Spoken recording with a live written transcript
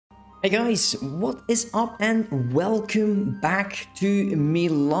Hey guys, what is up and welcome back to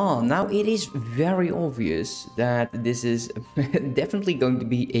Milan. Now it is very obvious that this is definitely going to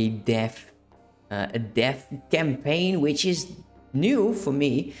be a death campaign, which is new for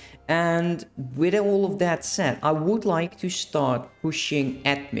me. And with all of that said, I would like to start pushing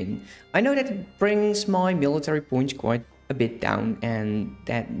admin. I know that it brings my military points quite a bit down, and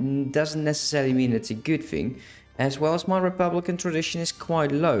that doesn't necessarily mean it's a good thing. As well as my Republican tradition is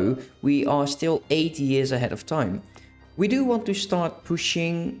quite low, we are still 8 years ahead of time. We do want to start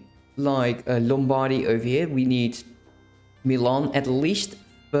pushing like Lombardy over here. We need Milan at least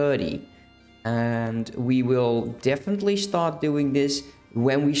 30. And we will definitely start doing this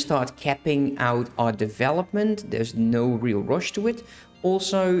when we start capping out our development. There's no real rush to it.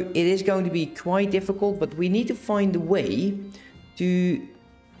 Also, it is going to be quite difficult, but we need to find a way to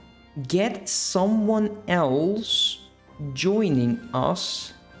get someone else joining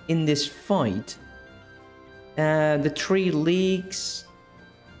us in this fight. The 3 leagues.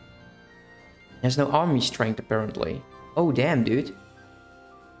 There's no army strength apparently. Oh damn, dude.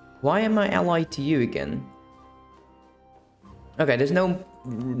 Why am I allied to you again? Okay, there's no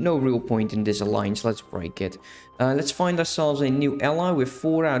real point in this alliance. Let's break it. Let's find ourselves a new ally with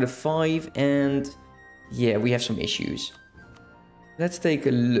 4 out of 5, and yeah, we have some issues. Let's take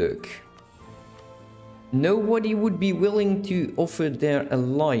a look. Nobody would be willing to offer their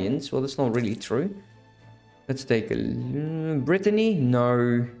alliance. Well, that's not really true. Let's take a look. Brittany?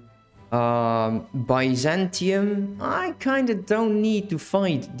 No. Byzantium? I kind of don't need to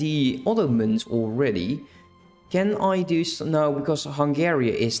fight the Ottomans already. Can I do so? No, because Hungary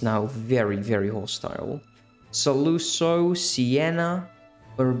is now very, very hostile. Saluzzo, Siena,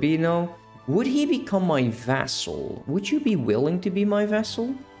 Urbino. Would he become my vassal? Would you be willing to be my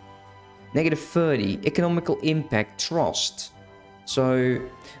vassal? -30. Economical impact. Trust. So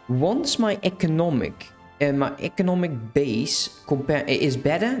once my economic base is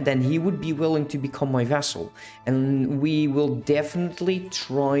better, then he would be willing to become my vassal. And we will definitely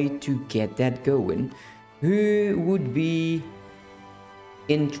try to get that going. Who would be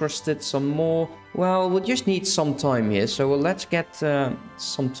interested some more? Well, we'll just need some time here, so let's get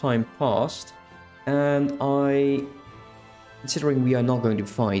some time passed. And considering we are not going to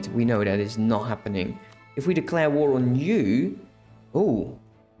fight, we know that is not happening. If we declare war on you, oh,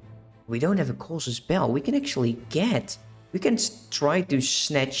 we don't have a casus bell. We can actually try to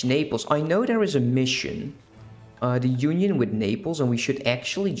snatch Naples. I know there is a mission, the union with Naples, and we should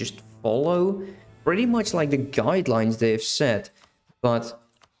actually just follow pretty much like the guidelines they've set. But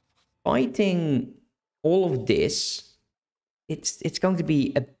fighting all of this, it's going to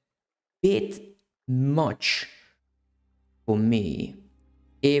be a bit much for me.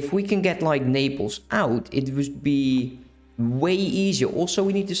 If we can get like Naples out, it would be way easier. Also,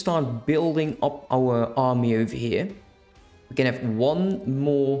 we need to start building up our army over here. We can have 1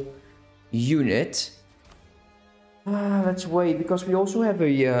 more unit. Let's wait, because we also have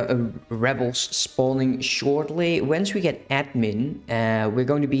a rebels spawning shortly. Once we get admin, we're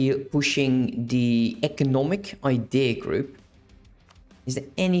going to be pushing the economic idea group. Is there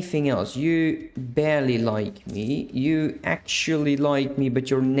anything else? You barely like me. You actually like me, but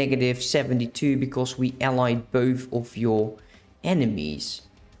you're -72 because we allied both of your enemies.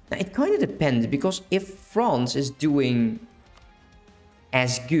 Now, it kind of depends, because if France is doing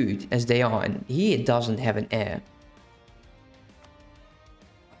as good as they are, and he doesn't have an heir.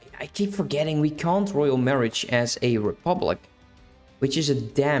 I keep forgetting we can't royal marriage as a republic, which is a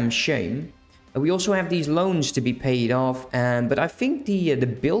damn shame. We also have these loans to be paid off, but I think the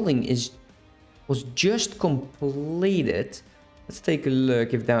building was just completed. Let's take a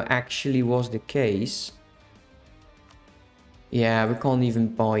look if that actually was the case. Yeah, we can't even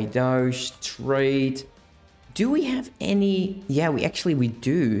buy those. Trade. Do we have any? Yeah, we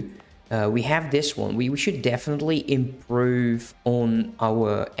do. We have this one. We should definitely improve on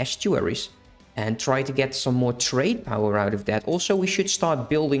our estuaries and try to get some more trade power out of that. Also, we should start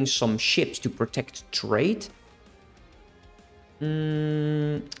building some ships to protect trade.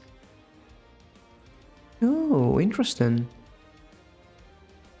 Oh, interesting.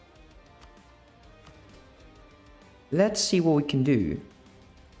 Let's see what we can do.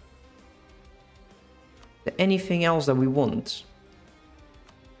 Is there anything else that we want?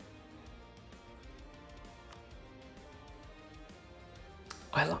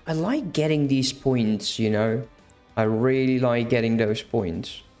 I like getting these points, you know. I really like getting those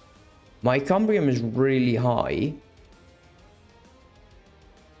points. My Cambrium is really high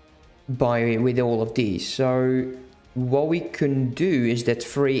with all of these. So what we can do is that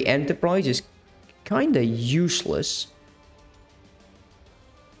free enterprise is kind of useless.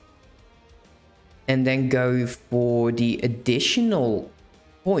 and then go for the additional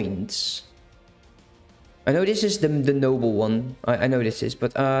points. I know this is the noble one. I know this is,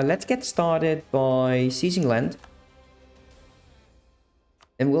 but let's get started by seizing land.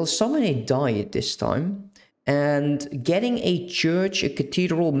 And we'll summon a diet this time. And getting a church, a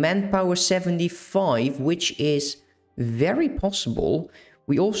cathedral, manpower 75, which is very possible.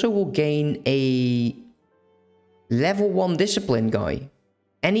 We also will gain a level 1 discipline guy.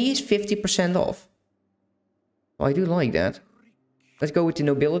 And he is 50% off. I do like that. Let's go with the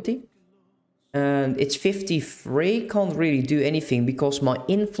nobility. And it's 53. Can't really do anything because my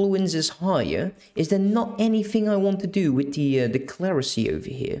influence is higher. Is there not anything I want to do with the clerisy over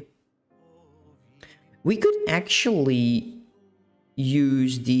here? We could actually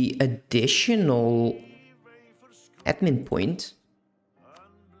use the additional admin point.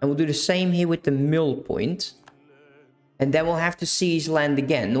 And we'll do the same here with the mill point. And then we'll have to seize land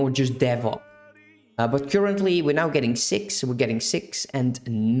again or just dev up. But currently we're now getting 6. We're getting 6 and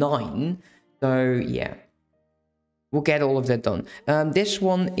 9. So yeah, we'll get all of that done. This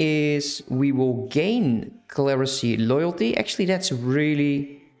one is we will gain clerisy loyalty. Actually, that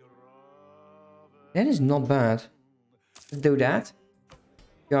is not bad. Let's do that.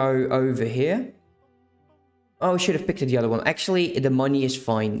 Go over here. Oh, I should have picked the other one. Actually, the money is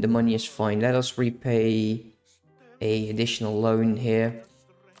fine. The money is fine. Let us repay a additional loan here.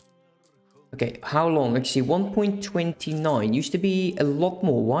 Okay, how long? Let's see, 1.29. Used to be a lot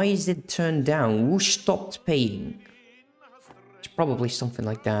more. Why is it turned down? Who stopped paying? It's probably something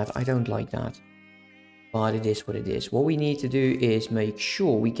like that. I don't like that. But it is what it is. What we need to do is make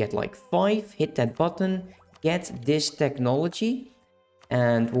sure we get like 5. Hit that button. Get this technology.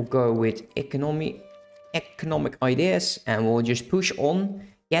 And we'll go with economic ideas. And we'll just push on.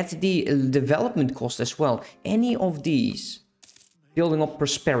 Get the development cost as well. Any of these. Building up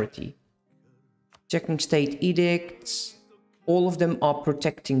prosperity. Checking state edicts. All of them are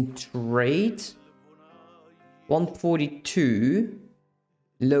protecting trade. 142.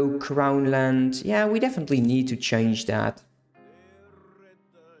 Low crown land. Yeah, we definitely need to change that.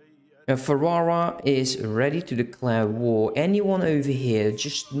 Ferrara is ready to declare war. Anyone over here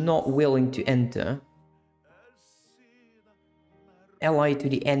just not willing to enter. Ally to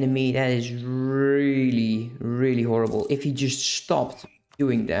the enemy. That is really, really horrible. If he just stopped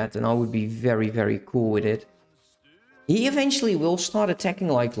doing that, and I would be very, very cool with it. He eventually will start attacking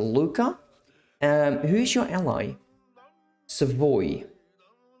like Lucca. Who's your ally? Savoy.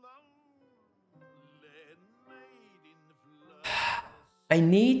 I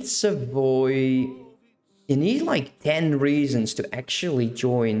need Savoy. You need like 10 reasons to actually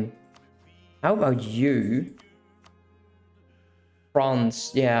join. How about you?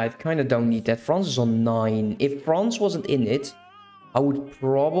 France. Yeah, I kind of don't need that. France is on 9. If France wasn't in it, I would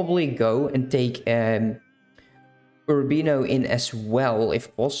probably go and take Urbino in as well,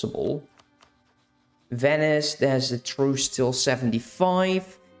 if possible. Venice, there's a truce till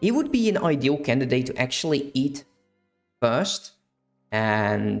 75. He would be an ideal candidate to actually eat first.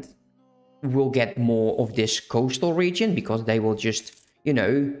 And we'll get more of this coastal region because they will just, you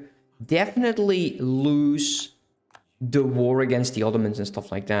know, definitely lose the war against the Ottomans and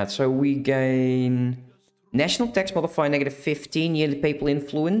stuff like that. So we gain national tax modifier -15, yearly papal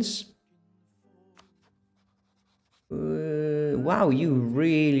influence. Wow, you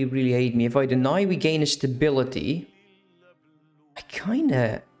really, really hate me. If I deny, we gain a stability. I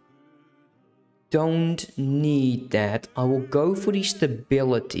kinda don't need that. I will go for the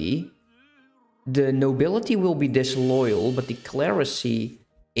stability. The nobility will be disloyal, but the clerisy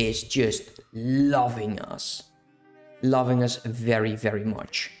is just loving us. Loving us very, very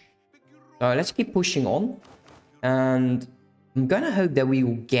much. So let's keep pushing on. And I'm gonna hope that we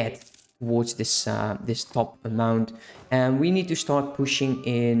will get towards this this top amount. And we need to start pushing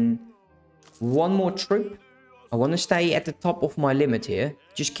in one more troop. I want to stay at the top of my limit here.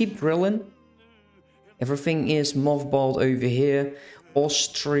 Just keep drilling. Everything is mothballed over here.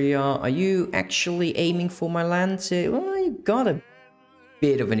 Austria, are you actually aiming for my land? Well, you got a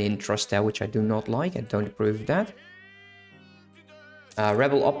bit of an interest there, which I do not like. I don't approve of that.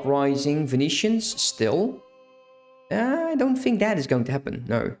 Rebel uprising, Venetians, still. I don't think that is going to happen,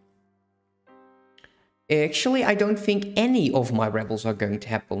 no. Actually, I don't think any of my rebels are going to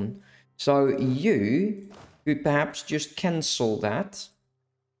happen. So you could perhaps just cancel that.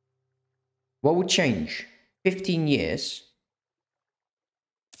 What would change? 15 years.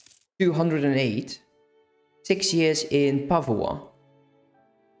 208. 6 years in Pavua.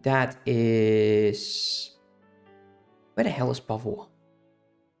 That is... Where the hell is Pavua?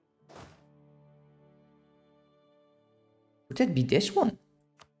 Would that be this one?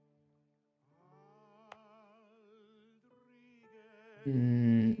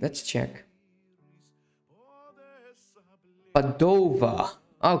 Let's check. Padova.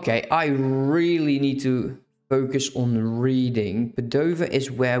 Okay, I really need to focus on reading. Padova is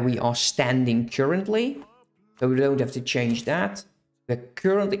where we are standing currently. So we don't have to change that. We're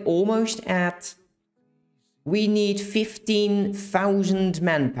currently almost at... We need 15,000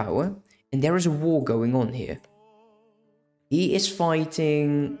 manpower. And there is a war going on here. He is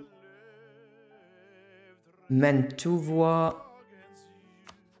fighting... Mantua.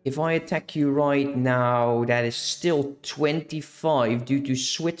 If I attack you right now, that is still 25 due to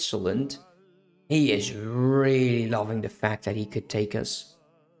Switzerland. He is really loving the fact that he could take us.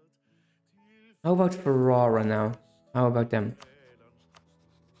 How about Ferrara now? How about them?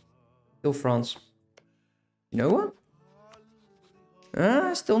 Still France. You know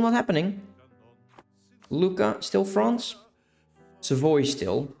what? Still not happening. Lucca, still France. Savoy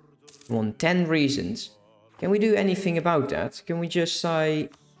still. Won 10 reasons. Can we do anything about that? Can we just say...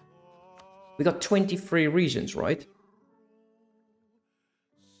 We got 23 reasons, right?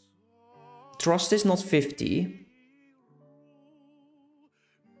 Trust is not 50.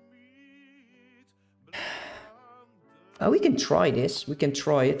 We can try this. We can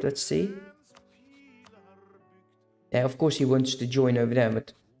try it. Let's see. Yeah, of course he wants to join over there,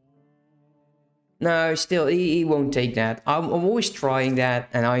 but... No, still, he won't take that. I'm always trying that,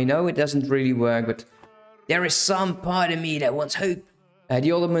 and I know it doesn't really work, but... There is some part of me that wants hope.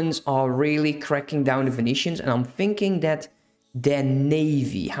 The Ottomans are really cracking down the Venetians, and I'm thinking that their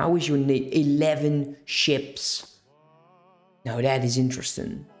navy... How is your navy? 11 ships. Now that is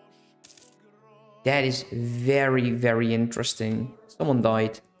interesting. That is very, very interesting. Someone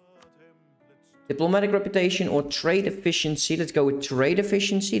died. Diplomatic reputation or trade efficiency. Let's go with trade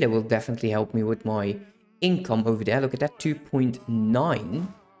efficiency. That will definitely help me with my income over there. Look at that, 2.9.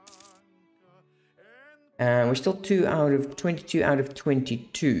 We're still 22 out of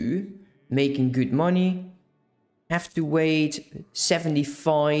 22. Making good money. Have to wait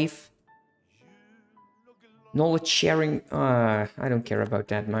 75. Knowledge sharing. I don't care about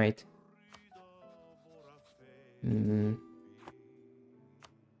that, mate.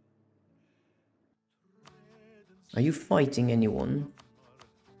 Are you fighting anyone?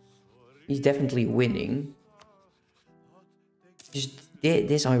 He's definitely winning. Just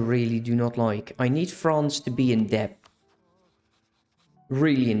this I really do not like. I need France to be in debt.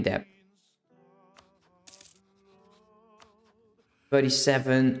 Really in debt.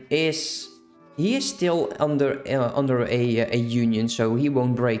 37 is... He is still under a union, so he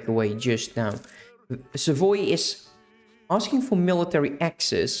won't break away just now. Savoy is asking for military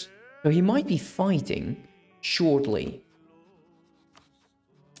access, so he might be fighting shortly.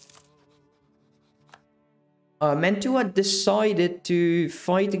 Mantua decided to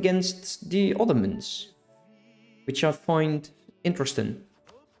fight against the Ottomans, which I find interesting.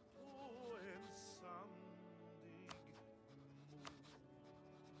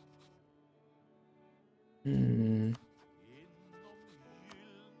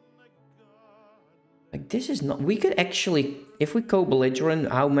 Like, this is not... We could actually... If we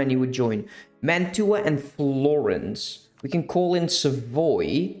co-belligerent, how many would join? Mantua and Florence. We can call in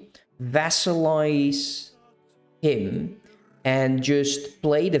Savoy, vassalize him, and just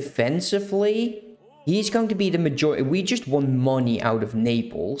play defensively. He's going to be the majority. We just want money out of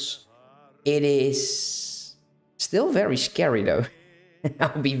Naples. It is still very scary, though.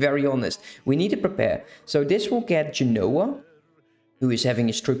 I'll be very honest. We need to prepare. So this will get Genoa, who is having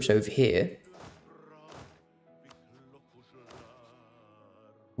his troops over here.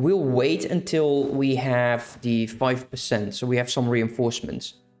 We'll wait until we have the 5%, so we have some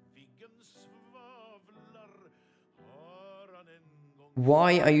reinforcements.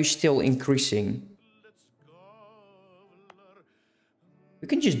 Why are you still increasing? We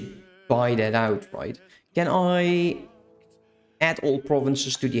can just buy that out, right? Can I add all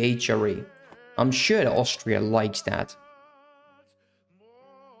provinces to the HRE? I'm sure that Austria likes that.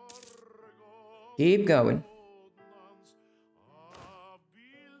 Keep going.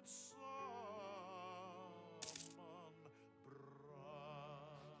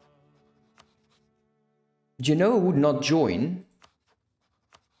 Genoa would not join.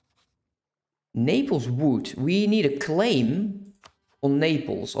 Naples would. We need a claim on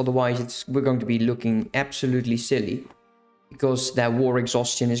Naples, otherwise we're going to be looking absolutely silly. Because that war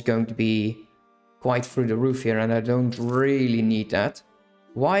exhaustion is going to be quite through the roof here, and I don't really need that.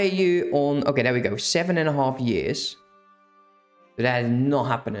 Why are you on... Okay, there we go. 7.5 years. But that is not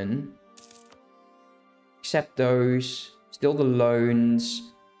happening. Except those. Still the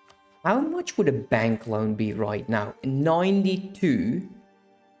loans. How much would a bank loan be right now? 92.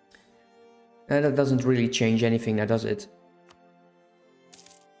 That doesn't really change anything, now does it?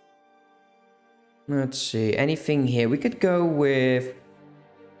 Let's see. Anything here? We could go with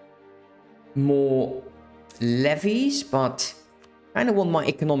more levies, but I kind of want my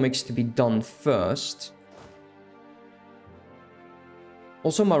economics to be done first.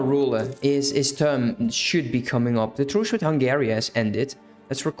 Also, my ruler, his term should be coming up. The truce with Hungary has ended.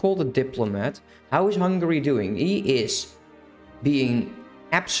 Let's recall the diplomat. How is Hungary doing? He is being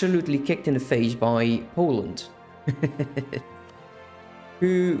absolutely kicked in the face by Poland.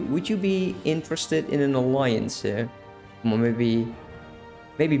 Who would you be interested in an alliance here? Or maybe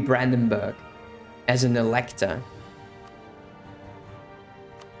Brandenburg as an elector.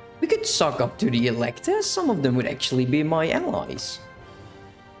 We could suck up to the electors. Some of them would actually be my allies.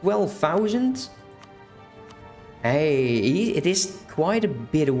 12,000. Hey, it is quite a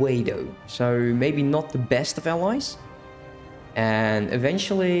bit away though. So maybe not the best of allies. And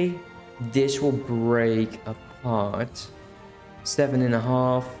eventually this will break apart.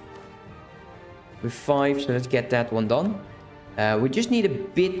 7.5 with 5. So let's get that one done. We just need a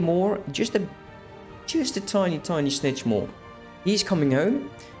bit more. Just a tiny snitch more. He's coming home.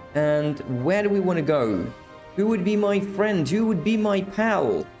 And where do we want to go? Who would be my friend? Who would be my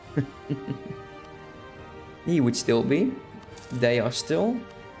pal? He would still be. They are still.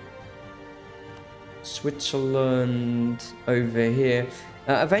 Switzerland over here.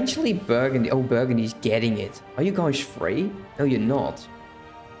 Eventually Burgundy. Oh, Burgundy's getting it. Are you guys free? No, you're not.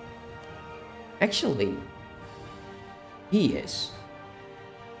 Actually, he is.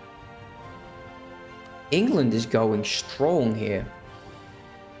 England is going strong here.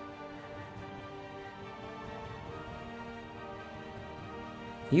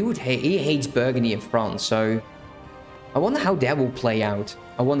 He hates Burgundy and France, so I wonder how that will play out.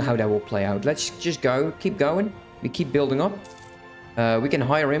 Let's just go, keep going. We keep building up. We can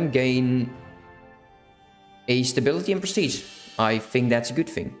hire him, gain a stability and prestige. I think that's a good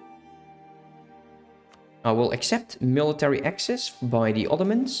thing. I will accept military access by the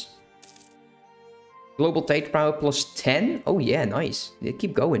Ottomans. Global trade power plus 10. Oh yeah, nice. Yeah,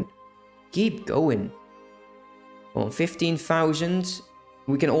 keep going. Keep going. On 15,000.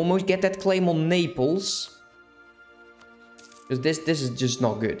 We can almost get that claim on Naples. Because this is just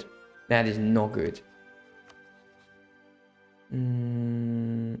not good. That is not good.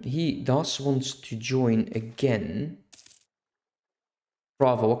 He does wants to join again.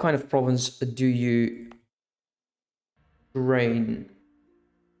 Bravo. What kind of province do you drain?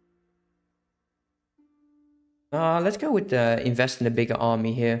 Let's go with invest in a bigger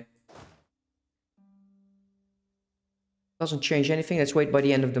army here. Doesn't change anything. Let's wait by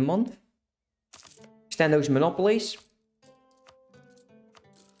the end of the month. Extend those monopolies.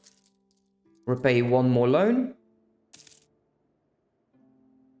 Repay one more loan.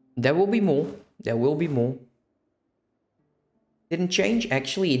 There will be more. There will be more. Didn't change?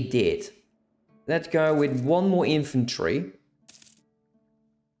 Actually, it did. Let's go with one more infantry.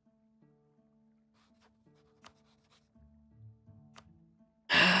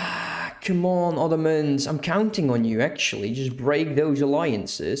 Come on, Ottomans. I'm counting on you, actually. Just break those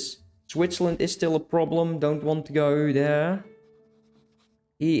alliances. Switzerland is still a problem. Don't want to go there.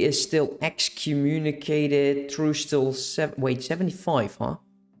 He is still excommunicated. True still... Wait, 75, huh?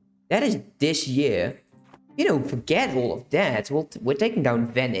 That is this year. You know, forget all of that. We're taking down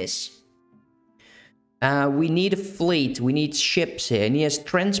Venice. We need a fleet. We need ships here. And he has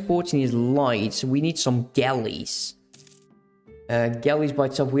transports and he has lights. We need some galleys. Galleys by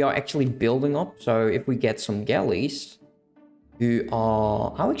itself, we are actually building up. So if we get some galleys, who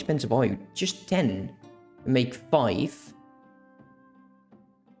are... How expensive are you? Just 10. Make 5.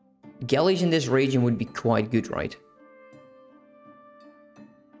 Galleys in this region would be quite good, right?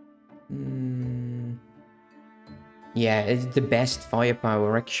 Yeah, it's the best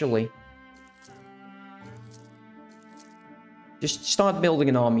firepower, actually. Just start building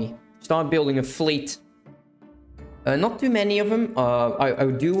an army. Start building a fleet. Not too many of them. I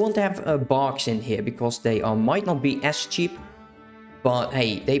do want to have barks in here because they might not be as cheap. But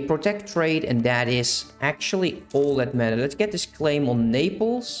hey, they protect trade and that is actually all that matters. Let's get this claim on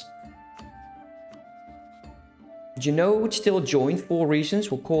Naples. Genoa would still join for reasons.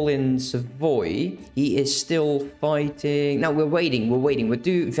 We'll call in Savoy. He is still fighting. No, we're waiting. We'll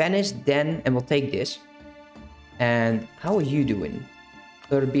do Venice then and we'll take this. And how are you doing?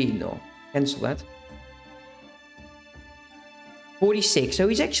 Urbino. Cancel that. 46. So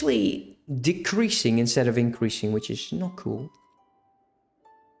he's actually decreasing instead of increasing, which is not cool.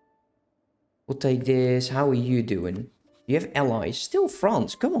 We'll take this. How are you doing? You have allies. Still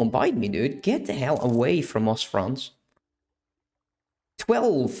France. Come on, bite me, dude. Get the hell away from us, France.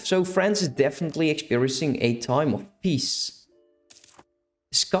 12. So France is definitely experiencing a time of peace.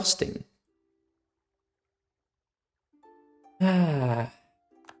 Disgusting. Ah.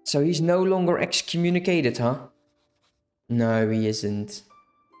 So he's no longer excommunicated, huh? No, he isn't.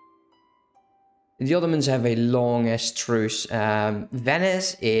 The Ottomans have a long-ass truce.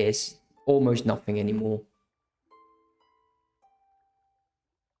 Venice is almost nothing anymore.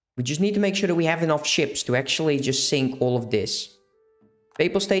 We just need to make sure that we have enough ships to actually just sink all of this.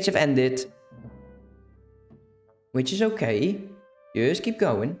 Papal states have ended. Which is okay. Just keep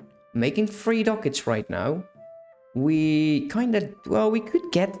going. Making 3 dockets right now. We kind of... Well, we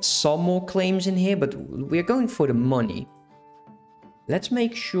could get some more claims in here, but we're going for the money. Let's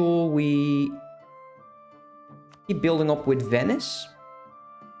make sure we keep building up with Venice.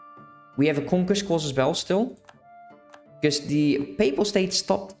 We have a conquest clause as well still. Because the Papal States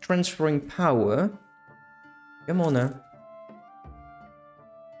stopped transferring power. Come on now.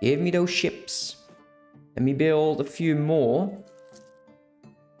 Give me those ships. Let me build a few more.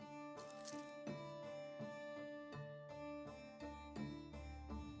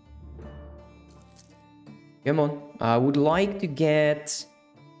 Come on. I would like to get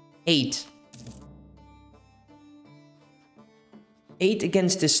 8. 8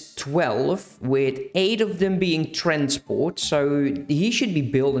 against this 12, with 8 of them being transport, so he should be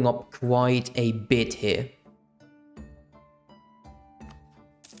building up quite a bit here.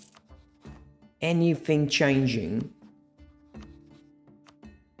 Anything changing?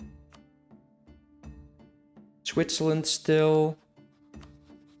 Switzerland still.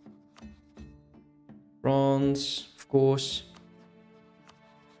 France, of course.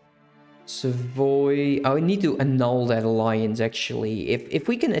 Savoy. Oh, I need to annul that alliance, actually. If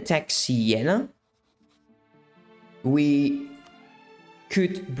we can attack Siena, we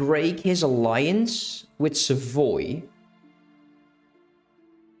could break his alliance with Savoy.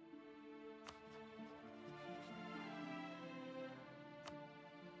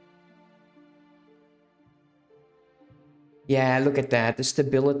 Yeah, look at that. The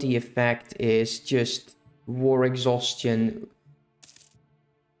stability effect is just war exhaustion.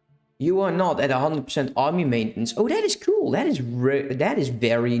 You are not at 100% army maintenance. Oh, that is cool. That is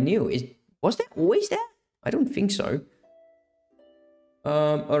very new. Was that always there? I don't think so.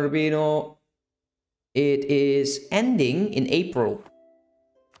 Urbino. It is ending in April.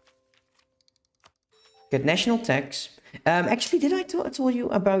 Get national tax. Actually, did I tell you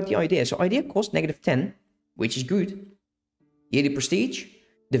about the idea? So idea cost -10, which is good. Yearly prestige,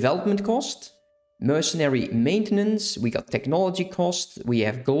 development cost, mercenary maintenance, we got technology cost, we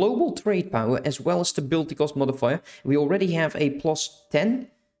have global trade power as well as stability cost modifier. We already have a +10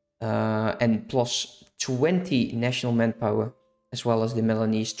 and +20 national manpower as well as the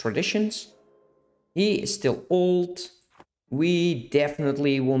Milanese traditions. He is still old. We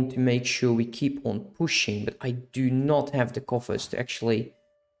definitely want to make sure we keep on pushing, but I do not have the coffers to actually...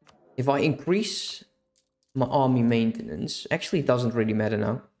 If I increase my army maintenance, actually it doesn't really matter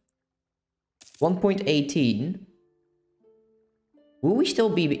now. 1.18. Will we still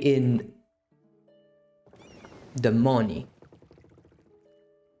be in the money?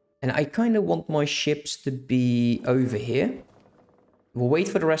 And I kind of want my ships to be over here. We'll wait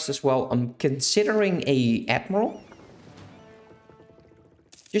for the rest as well. I'm considering a admiral.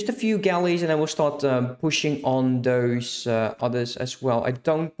 Just a few galleys and I will start pushing on those others as well. I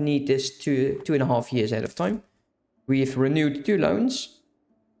don't need this 2.5 years ahead of time. We've renewed 2 loans.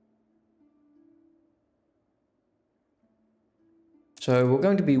 So we're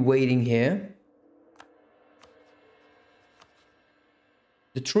going to be waiting here.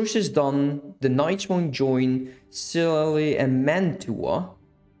 The truce is done. The knights won't join. Sicily and Mantua.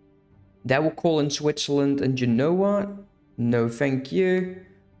 That will call in Switzerland and Genoa. No, thank you.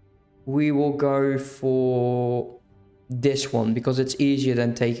 We will go for this one because it's easier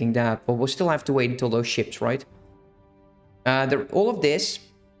than taking that. But we'll still have to wait until those ships, right? All of this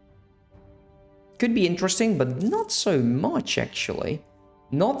could be interesting, but not so much, actually.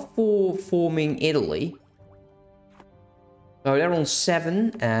 Not for forming Italy. So they're on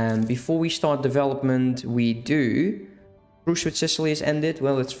 7. And before we start development, we do. Truce with Sicily has ended.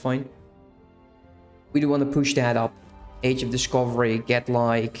 Well, it's fine. We do want to push that up. Age of Discovery, get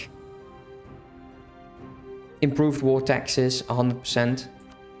like... Improved war taxes, 100%.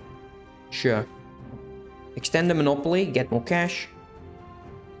 Sure. Extend the monopoly, get more cash.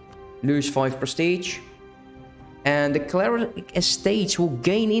 Lose 5 prestige. And the cleric estates will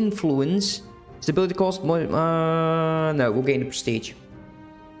gain influence. Stability cost, no, we'll gain the prestige.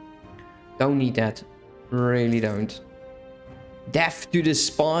 Don't need that. Really don't. Death to the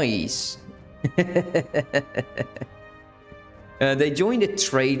spies. They joined the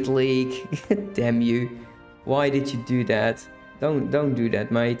trade league. Damn you. Why did you do that? Don't do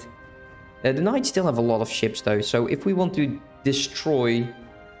that, mate. The knights still have a lot of ships though, so if we want to destroy...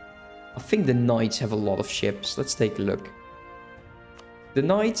 I think the Knights have a lot of ships. Let's take a look. The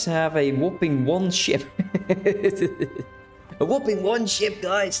Knights have a whopping 1 ship. A whopping 1 ship,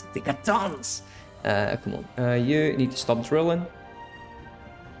 guys. They got tons. Come on. You need to stop drilling.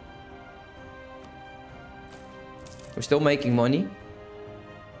 We're still making money.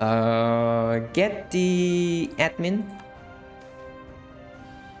 Get the admin.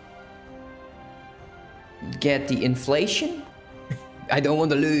 Get the inflation. I don't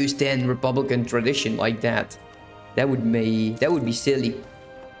want to lose 10 Republican tradition like that. That would be silly.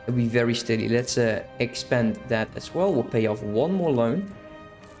 That would be very silly. Let's expand that as well. We'll pay off 1 more loan.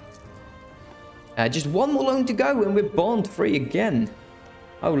 Just 1 more loan to go and we're bond free again.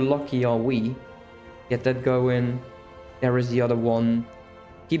 How lucky are we? Get that going. There is the other one.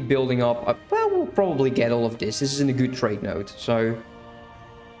 Keep building up. Well, we'll probably get all of this. This is in a good trade node. So...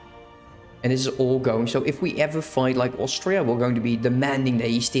 And this is all going. So if we ever fight like Austria, we're going to be demanding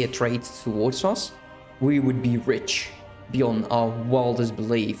they steer trade towards us. We would be rich beyond our wildest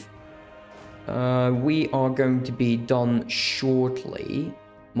belief. We are going to be done shortly.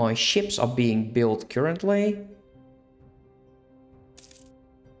 My ships are being built currently.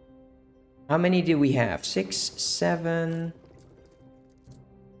 How many do we have? 6, 7...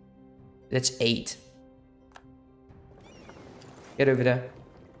 That's 8. Get over there.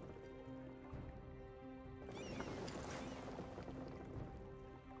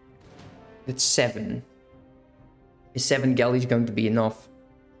 That's 7. Is 7 galleys going to be enough?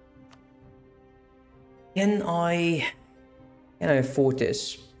 Can I afford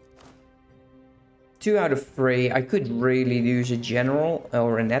this? 2 out of 3. I could really use a general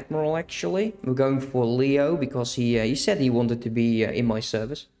or an admiral actually. We're going for Leo because he said he wanted to be in my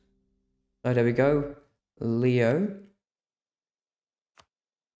service. Oh, there we go. Leo.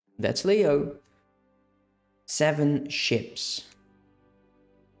 That's Leo. 7 ships.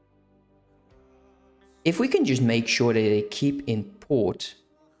 If we can just make sure that they keep in port.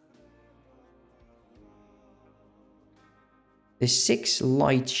 There's 6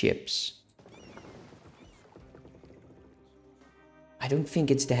 light ships. I don't think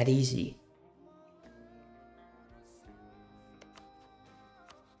it's that easy.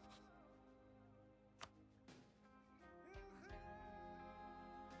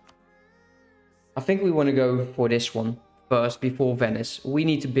 I think we want to go for this one first before Venice. We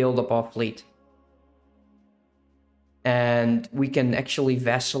need to build up our fleet. And we can actually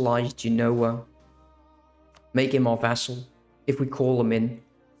vassalize Genoa. Make him our vassal if we call him in.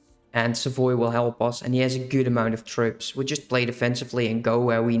 And Savoy will help us. And he has a good amount of troops. We'll just play defensively and go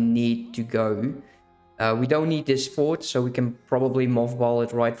where we need to go. We don't need this fort, so we can probably mothball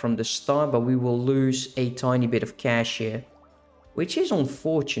it right from the start. But we will lose a tiny bit of cash here. Which is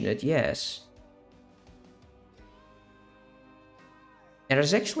unfortunate, yes. And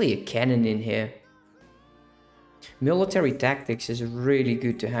there's actually a cannon in here. Military tactics is really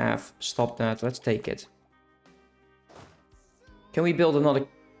good to have. Stop that. Let's take it. Can we build another?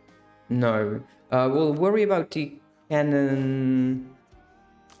 No. We'll worry about the cannon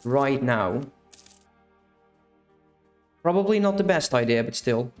right now. Probably not the best idea, but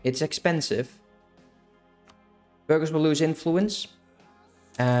still. It's expensive. Burghers will lose influence.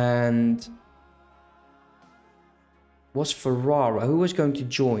 And... was Ferrara? Who was going to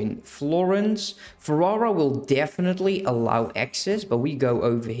join? Florence. Ferrara will definitely allow access, but we go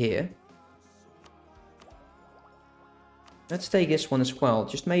over here. Let's take this one as well.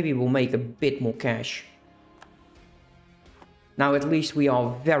 Just maybe we'll make a bit more cash. Now at least we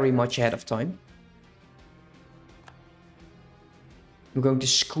are very much ahead of time. We're going to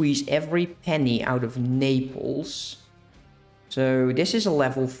squeeze every penny out of Naples. So this is a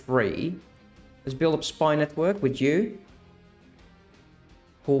level 3. Let's build up spy network with you.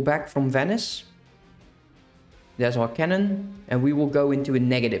 Pull back from Venice. There's our cannon. And we will go into a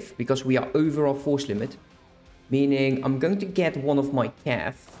negative because we are over our force limit. Meaning I'm going to get one of my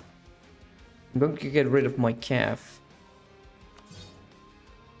cav. I'm going to get rid of my cav.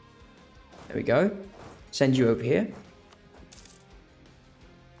 There we go. Send you over here.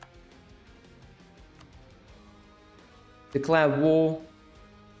 Declare war.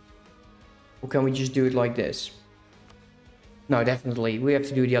 Or can we just do it like this? No, definitely. We have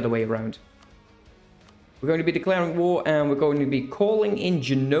to do it the other way around. We're going to be declaring war and we're going to be calling in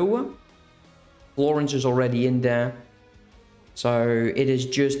Genoa. Florence is already in there. So it is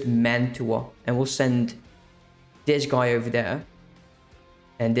just Mantua. And we'll send this guy over there.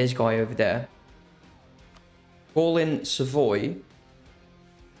 And this guy over there. Call in Savoy.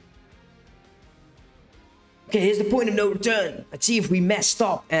 Okay, here's the point of no return. Let's see if we messed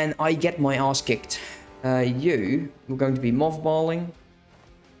up and I get my ass kicked. You're going to be mothballing.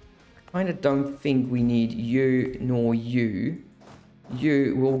 I kind of don't think we need you nor you.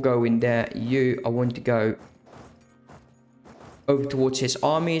 You will go in there. I want to go over towards his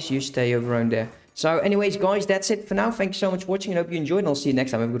armies. You stay over around there. So anyways, guys, that's it for now. Thank you so much for watching. I hope you enjoyed, and I'll see you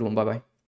next time. Have a good one. Bye-bye.